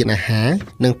ទួលទានអាហារ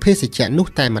និងភេសជ្ជៈនោះ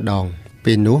តែម្ដង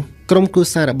ពេលនោះក្រុមគ្រួ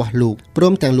សាររបស់លោកព្រ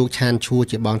មទាំងលោកឆានឈួរ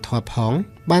ជាបងធွာផង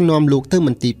បាននាំលោកទៅម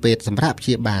ន្ទីរពេទ្យសម្រាប់ព្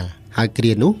យាបាលហើយគ្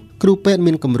រានោះគ្រូពេទ្យ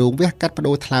មានគម្រោងវះកាត់ប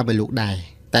ដូរថ្លើមឲ្យលោកដែរ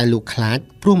តែលោកខ្លាច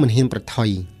ព្រោះមិនហ៊ានប្រថុយ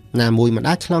ណាមួយមិន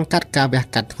អាចឆ្លងកាត់ការវះ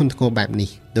កាត់ធ្ងន់ធ្ងរបែបនេះ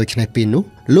ដូច្នេះពេលនោះ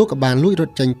លោកក៏បានលួចរ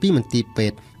ត់ចេញពីមន្ទីរពេ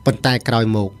ទ្យប៉ុន្តែក្រោយ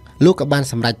មកលោកក៏បាន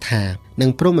សម្រេចថានឹង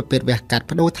ព្រមឲ្យពេទ្យវះកាត់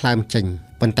បដូរថ្លើមចេញ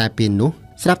ប៉ុន្តែពេលនោះ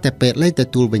ស្រាប់តែពេទ្យលែងទ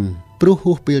ទួលវិញព្រោះ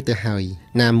ហួសពេលទៅហើយ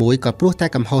ណាមួយក៏ព្រោះតែ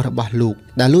កំហុសរបស់លោក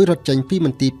ដែលលួចរត់ចេញពីម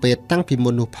ន្ទីរពេទ្យតាំងពីមុ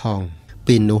ននោះផង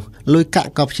ពេលនោះលុយកាក់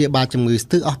ក៏ព្យាបាលជំងឺស្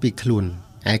ទើរអស់ពីខ្លួន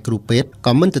ឯគ្រូពេទ្យ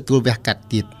ក៏មិនទទួលវះកាត់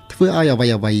ទៀតធ្វើឲ្យ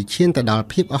អ្វីឈានទៅដល់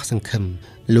ភាពអស់សង្ឃឹម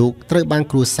លោកត្រូវបាន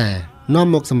គ្រួសារនាំ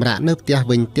មកសម្រាកនៅផ្ទះ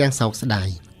វិញទាំងសោកស្ដាយ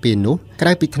ពេលនោះក្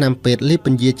រៅពីថ្នាំពេទ្យលេបប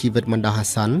ញ្ជាជីវិតបណ្ដោះអា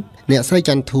សន្នអ្នកស្រីច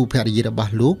ន្ទធូភរិយារប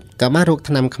ស់លោកក៏បានរក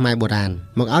ថ្នាំខ្មែរបុរាណ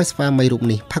មកឲ្យស្វាមីរូប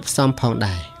នេះផឹកផ្សំផង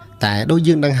ដែរតែដូច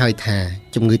យើងដឹងហើយថា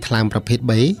ជំងឺថ្លើមប្រភេទ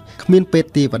B គ្មានពេទ្យ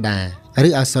ទេវតាឬ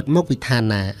ឱសថមកវិធាន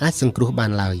ណាអាចសង្គ្រោះបា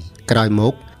នឡើយក្រោយម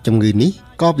កជំងឺនេះ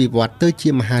ក៏វិវត្តទៅជា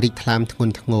មហារីកថ្លើមធ្ង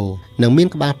ន់ធ្ងរនិងមាន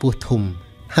ក្បាលពោះធំ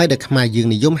ហើយដែលខ្មែរយើង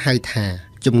និយមហៅថា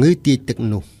ជំងឺទាយទឹក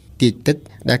នោះទាយទឹក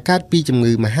ដែលកើតពីជំ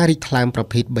ងឺមហារីកថ្លើមប្រ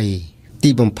ភេទ B ទី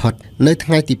បំផុតនៅថ្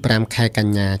ងៃទី5ខែក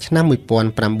ញ្ញាឆ្នាំ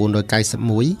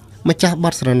1991ម្ចាស់ប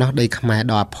ទស្រណោះដីខ្មែរ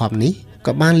ដ៏អភ័ព្វនេះ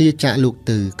ក៏បានលាចាកលោក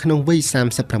ទៅក្នុងវ័យ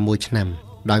36ឆ្នាំ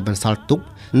ដោយបន្សល់ទុក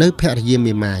នៅភរិយា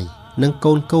មេម៉ាយនិង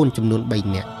កូនចំនួន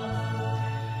3នាក់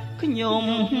ខ្ញុំ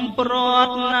ប្រ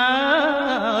ត់ណា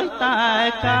យតែ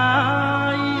កា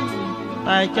យ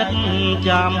តែចិត្ត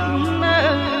ចាំនៅ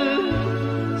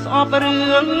ស្អប់រឿ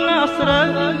ងស្រូ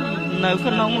វនៅ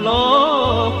ក្នុងលោ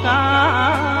កា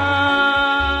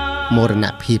មរណ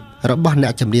ភាពរបស់អ្ន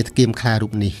កចម្រៀងស្គៀមខ្លារូ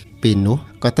បនេះពេលនោះ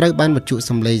ក៏ត្រូវបានវិទ្យុ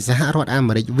សម្លេងសហរដ្ឋអា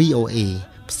មេរិក VOA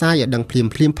ផ្សាយឲ្យដឹងភ្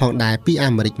លាមផងដែរពីអា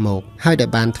មេរិកមកហើយដែល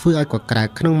បានធ្វើឲ្យកក្រើក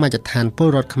ក្នុងមជ្ឈដ្ឋានពល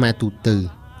រដ្ឋខ្មែរទូទៅ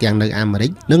ទាំងនៅអាមេរិ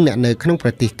កនិងអ្នកនៅក្នុងប្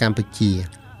រទេសកម្ពុជា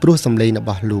ព្រោះសម្លេងរប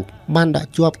ស់លោកបានដាក់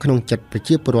ជាប់ក្នុងចិត្តប្រ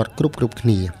ជាពលរដ្ឋគ្រប់គ្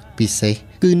នាពិសេស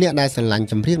គឺអ្នកដែលស្រឡាញ់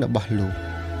ចម្រៀងរបស់លោក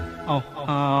អ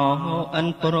អិន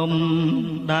ព្រំ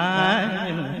ដែ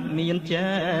រមានចេះ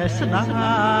ស្ដាប់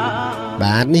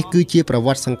បាទនេះគឺជាប្រវ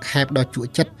ត្តិសង្ខេបដ៏ជក់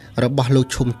ចិត្តរបស់លោក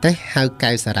ឈុំតេះហៅ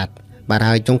កែវសារ៉ាត់បាទ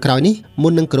ហើយចុងក្រោយនេះមុ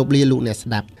ននឹងគោរពលាលោកអ្នកស្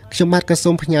ដាប់ខ្ញុំបាទក៏សូ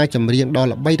មផ្ញើចម្រៀងដ៏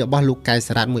ល្បីរបស់លោកកែវ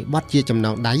សារ៉ាត់មួយបទជាចំណ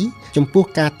ងដៃចំពោះ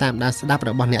ការតាមដានស្ដាប់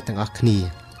របស់អ្នកទាំងអស់គ្នា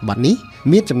បទនេះ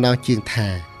មានចំណងជើងថា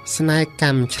ស្នេហ៍ក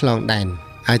ម្មឆ្លងដែន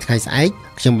ហើយថ្ងៃស្អែក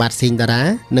ខ្ញុំបាទសេងតារា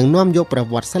នឹងនាំយកប្រ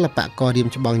វត្តិសិល្បកររៀម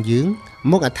ច្បងយើង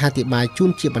មកអត្ថាធិប្បាយជូ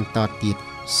នជាបន្តទៀត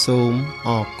សូមអ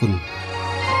រគុណ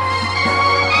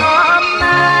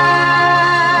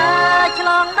ឆ្ល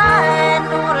ងដែន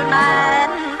ដួលណែ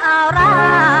នអរា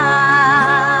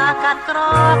កាត់ក្រ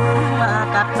ក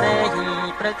កាត់ព្រៃ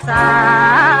ព្រឹក្សា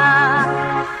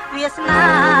វាសនា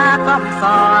កំស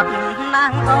ត់ណា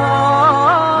ងអូ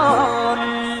ន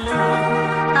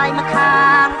ដៃម្ខា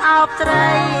ងអោបស្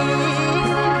រី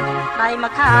ដៃ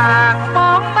ម្ខាងប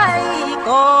ងបី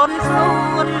កូនស្នួ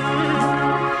ន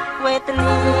វេទ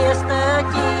នាស្ទើរ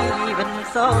ជីវិត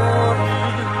សូន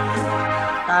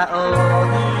តើអូន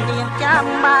នាងចាំ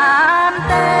បាន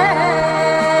ទេ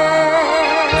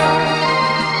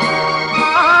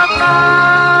អក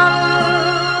ល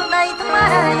ដីថ្មី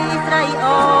ស្រី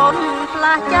អូនផ្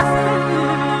លាស់ចិត្ត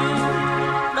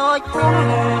ដូចពុំ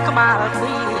ក្បាល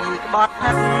ពីក្បត់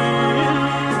ផិត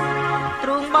ទ្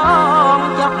រូងបង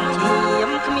ចុកឈាម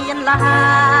គ្មានលហា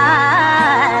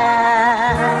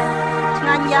ឆ្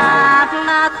ងាញ់យ៉ាង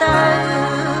ណាទៅ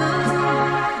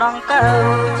ដងកើ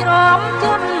ជ្រំជ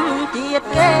ន់ទៀត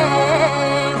គេ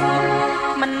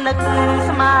មិននឹក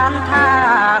ស្មានថា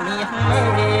មាសមេ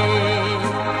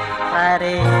តែ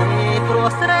រេព្រោះ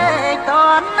ស្រេកត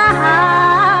នណា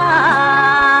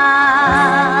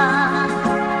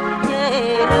ជេ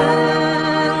រឿ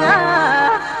ង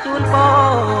ជូនពោ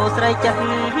ស្រីចិត្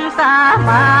តសា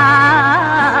បា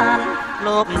ន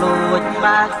លោបលួច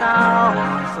បាក់សោ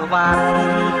សុវណ្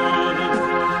ណ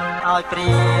ឲ្យព្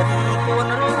រៀនពួន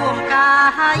រួមកា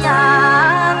យ៉ា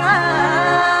ង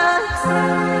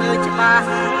គឺច្បាស់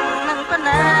នឹងប៉ុណ្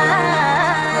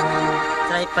ណេះ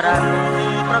ស្រីប្រឹង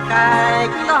ប្រកែក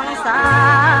ដងសា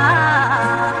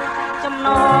ចំណ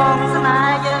ងស្នេ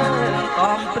ហ៍យើង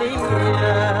កំព្រា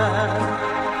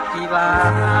ជីវ៉ា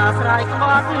ស្រ័យក្ប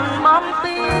ត់បំ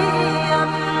ពេញ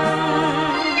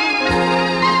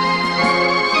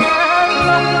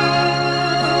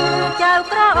ចៅ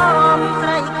ក្រមស្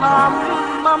រីខំ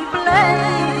បំភ្លេ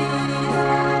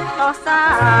អស់សា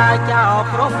ចៅ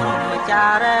ព្រំចា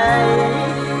រី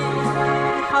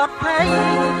ផុតភ័យ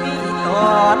ពីត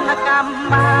នកម្ម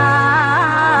បា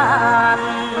ន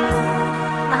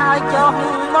ហើយចុះ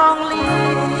មងលី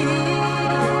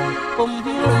ពុំ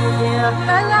មាន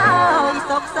នៅឲ្យ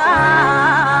សុខសា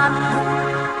ន្ត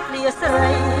លាស្រី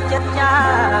ចិត្តចា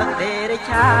ទេរ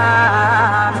ឆា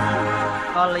ន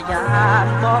កល្យាន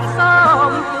បងសូ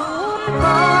មជូនប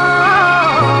ង